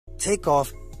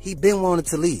Takeoff, he been wanted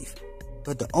to leave.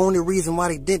 But the only reason why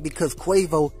they didn't, because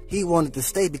Quavo, he wanted to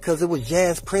stay because it was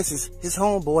Jazz Prince's, his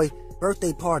homeboy,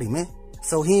 birthday party, man.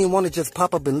 So he didn't want to just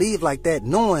pop up and leave like that,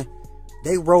 knowing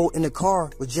they rode in the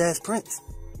car with Jazz Prince.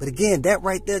 But again, that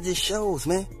right there just shows,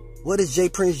 man, what is J.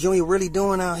 Prince Jr. really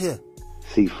doing out here?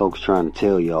 See, folks trying to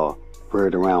tell y'all,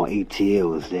 word around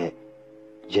ATL is that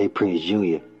J. Prince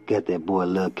Jr. got that boy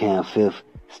Lil Cam Fifth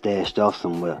stashed off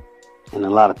somewhere. And a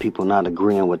lot of people not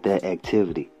agreeing with that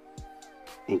activity,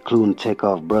 including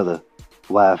Takeoff brother,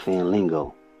 YFN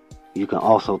Lingo. You can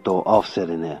also throw Offset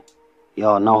in there.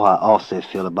 Y'all know how Offset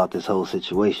feel about this whole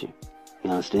situation.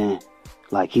 You understand?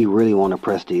 Like he really want to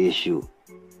press the issue.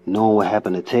 Knowing what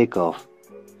happened to Takeoff,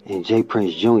 and J.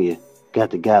 Prince Jr. got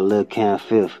the guy Lil Cam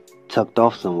Fifth tucked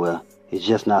off somewhere, it's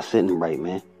just not sitting right,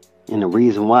 man. And the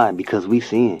reason why, because we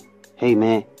seeing, hey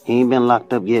man, he ain't been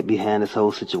locked up yet behind this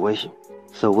whole situation.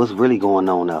 So what's really going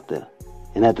on out there?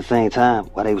 And at the same time,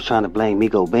 while they was trying to blame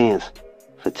Migo Benz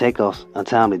for Takeoff's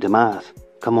untimely demise,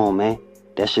 come on, man,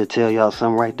 that should tell y'all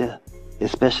something right there.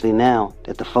 Especially now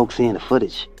that the folks seeing the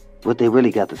footage, what they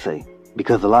really got to say.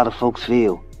 Because a lot of folks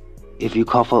feel, if you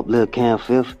cough up Lil Cam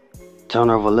Fifth, turn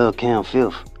over Lil Cam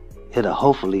Fifth, it'll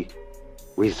hopefully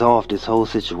resolve this whole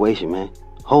situation, man.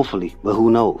 Hopefully, but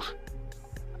who knows?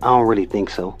 I don't really think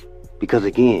so. Because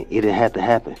again, it didn't have to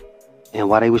happen. And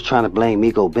while they was trying to blame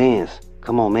Migo Benz,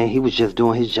 come on, man, he was just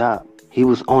doing his job. He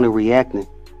was only reacting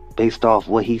based off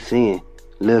what he seen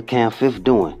Lil Cam Fifth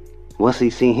doing. Once he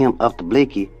seen him up the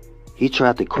blicky, he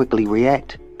tried to quickly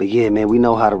react. But yeah, man, we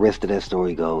know how the rest of that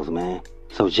story goes, man.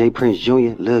 So J. Prince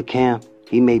Jr., Lil Cam,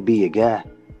 he may be a guy.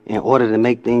 In order to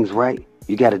make things right,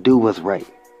 you gotta do what's right.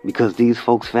 Because these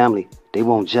folks' family, they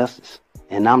want justice.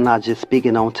 And I'm not just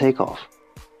speaking on Takeoff.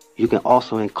 You can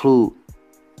also include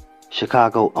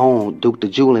Chicago own Duke the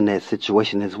Jewel in that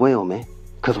situation as well, man.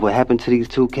 Cause what happened to these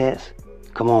two cats?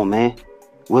 Come on, man.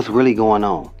 What's really going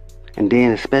on? And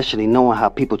then especially knowing how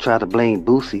people try to blame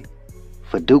Boosie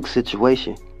for Duke's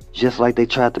situation, just like they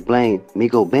tried to blame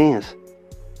Migo Benz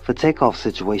for Takeoff's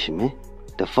situation, man.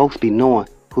 The folks be knowing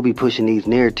who be pushing these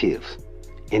narratives.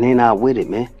 And they not with it,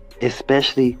 man.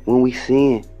 Especially when we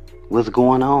seeing what's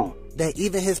going on. That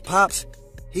even his pops,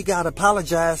 he gotta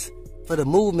apologize for the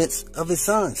movements of his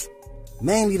sons.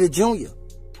 Mainly the junior.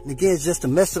 And again, it's just a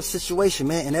messed up situation,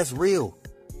 man. And that's real.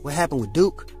 What happened with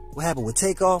Duke? What happened with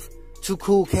Takeoff? Two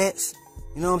cool cats.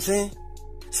 You know what I'm saying?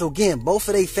 So again, both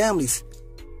of their families,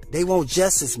 they want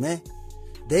justice, man.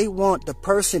 They want the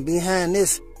person behind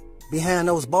this, behind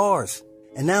those bars.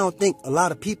 And I don't think a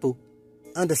lot of people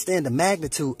understand the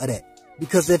magnitude of that.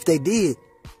 Because if they did,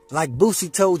 like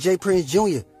Boosie told J. Prince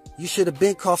Jr., you should have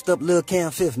been coughed up Lil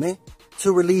Cam Fifth, man.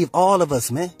 To relieve all of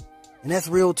us, man. And that's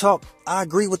real talk. I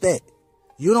agree with that.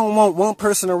 You don't want one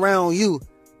person around you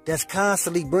that's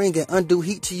constantly bringing undue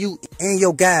heat to you and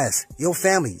your guys, your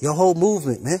family, your whole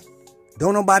movement, man.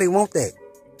 Don't nobody want that.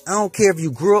 I don't care if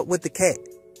you grew up with the cat.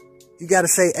 You got to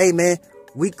say, hey, man,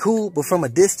 we cool, but from a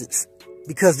distance.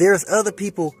 Because there's other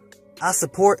people I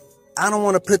support. I don't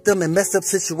want to put them in messed up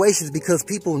situations because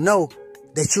people know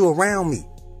that you're around me. You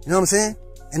know what I'm saying?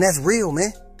 And that's real,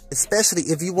 man. Especially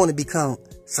if you want to become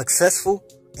successful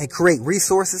and create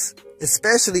resources.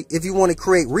 Especially if you want to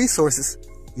create resources,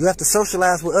 you have to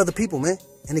socialize with other people, man.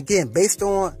 And again, based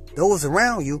on those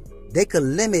around you, they could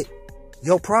limit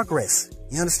your progress.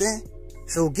 You understand?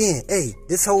 So again, hey,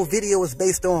 this whole video is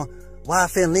based on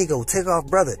YFN Lingo, Takeoff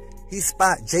brother. He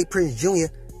spot J. Prince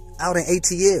Jr. out in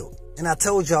ATL. And I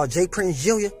told y'all, J. Prince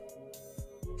Jr.,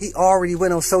 he already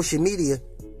went on social media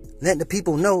letting the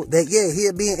people know that, yeah,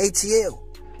 he'll be in ATL.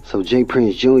 So J.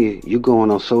 Prince Jr., you going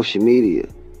on social media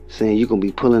saying you gonna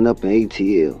be pulling up in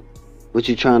ATL. What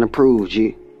you trying to prove,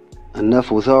 G? Enough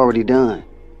was already done.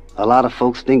 A lot of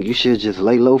folks think you should just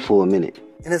lay low for a minute.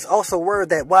 And it's also word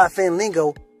that YFN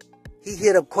Lingo, he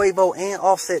hit up Quavo and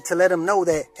Offset to let them know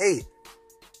that, hey,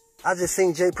 I just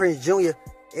seen J. Prince Jr.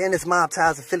 and his Mob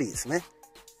Ties affiliates, man.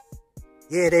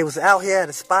 Yeah, they was out here at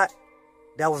a spot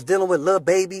that was dealing with Lil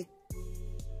Baby,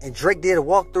 and Drake did a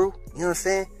walkthrough, you know what I'm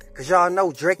saying? Because y'all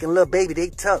know Drake and Lil Baby, they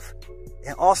tough.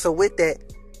 And also with that,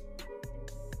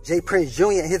 J. Prince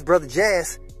Jr. and his brother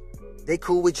Jazz, they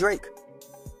cool with Drake.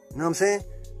 You know what I'm saying?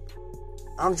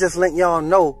 I'm just letting y'all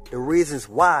know the reasons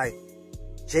why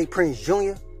J. Prince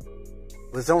Jr.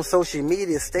 was on social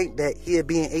media stating that he'll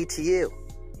be in ATL.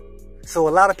 So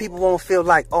a lot of people won't feel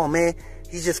like, oh man,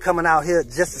 he's just coming out here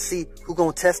just to see who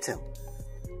gonna test him.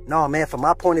 No, man, from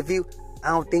my point of view, I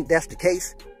don't think that's the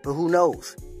case, but who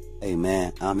knows? Hey,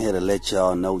 man, I'm here to let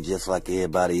y'all know just like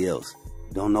everybody else.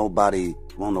 Don't nobody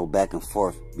want no back and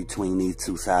forth between these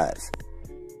two sides.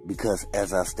 because,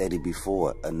 as I stated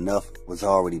before, enough was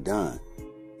already done.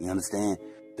 You understand?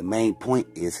 The main point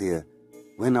is here,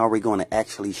 when are we going to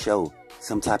actually show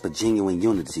some type of genuine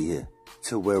unity here,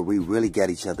 to where we really got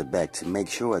each other back, to make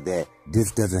sure that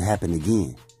this doesn't happen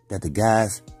again, that the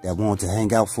guys that want to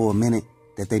hang out for a minute,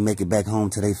 that they make it back home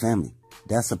to their family.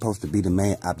 That's supposed to be the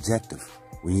main objective.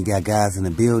 When you got guys in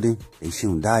the building, they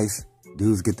shooting dice,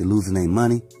 dudes get to losing their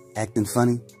money, acting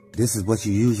funny, this is what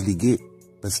you usually get.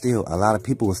 But still, a lot of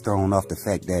people was thrown off the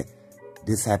fact that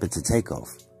this happened to Takeoff.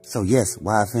 So yes,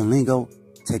 YFN Lingo,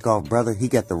 Takeoff brother, he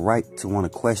got the right to want to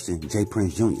question J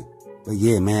Prince Jr. But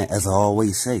yeah, man, as I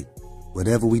always say,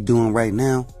 whatever we doing right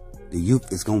now, the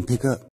youth is gonna pick up.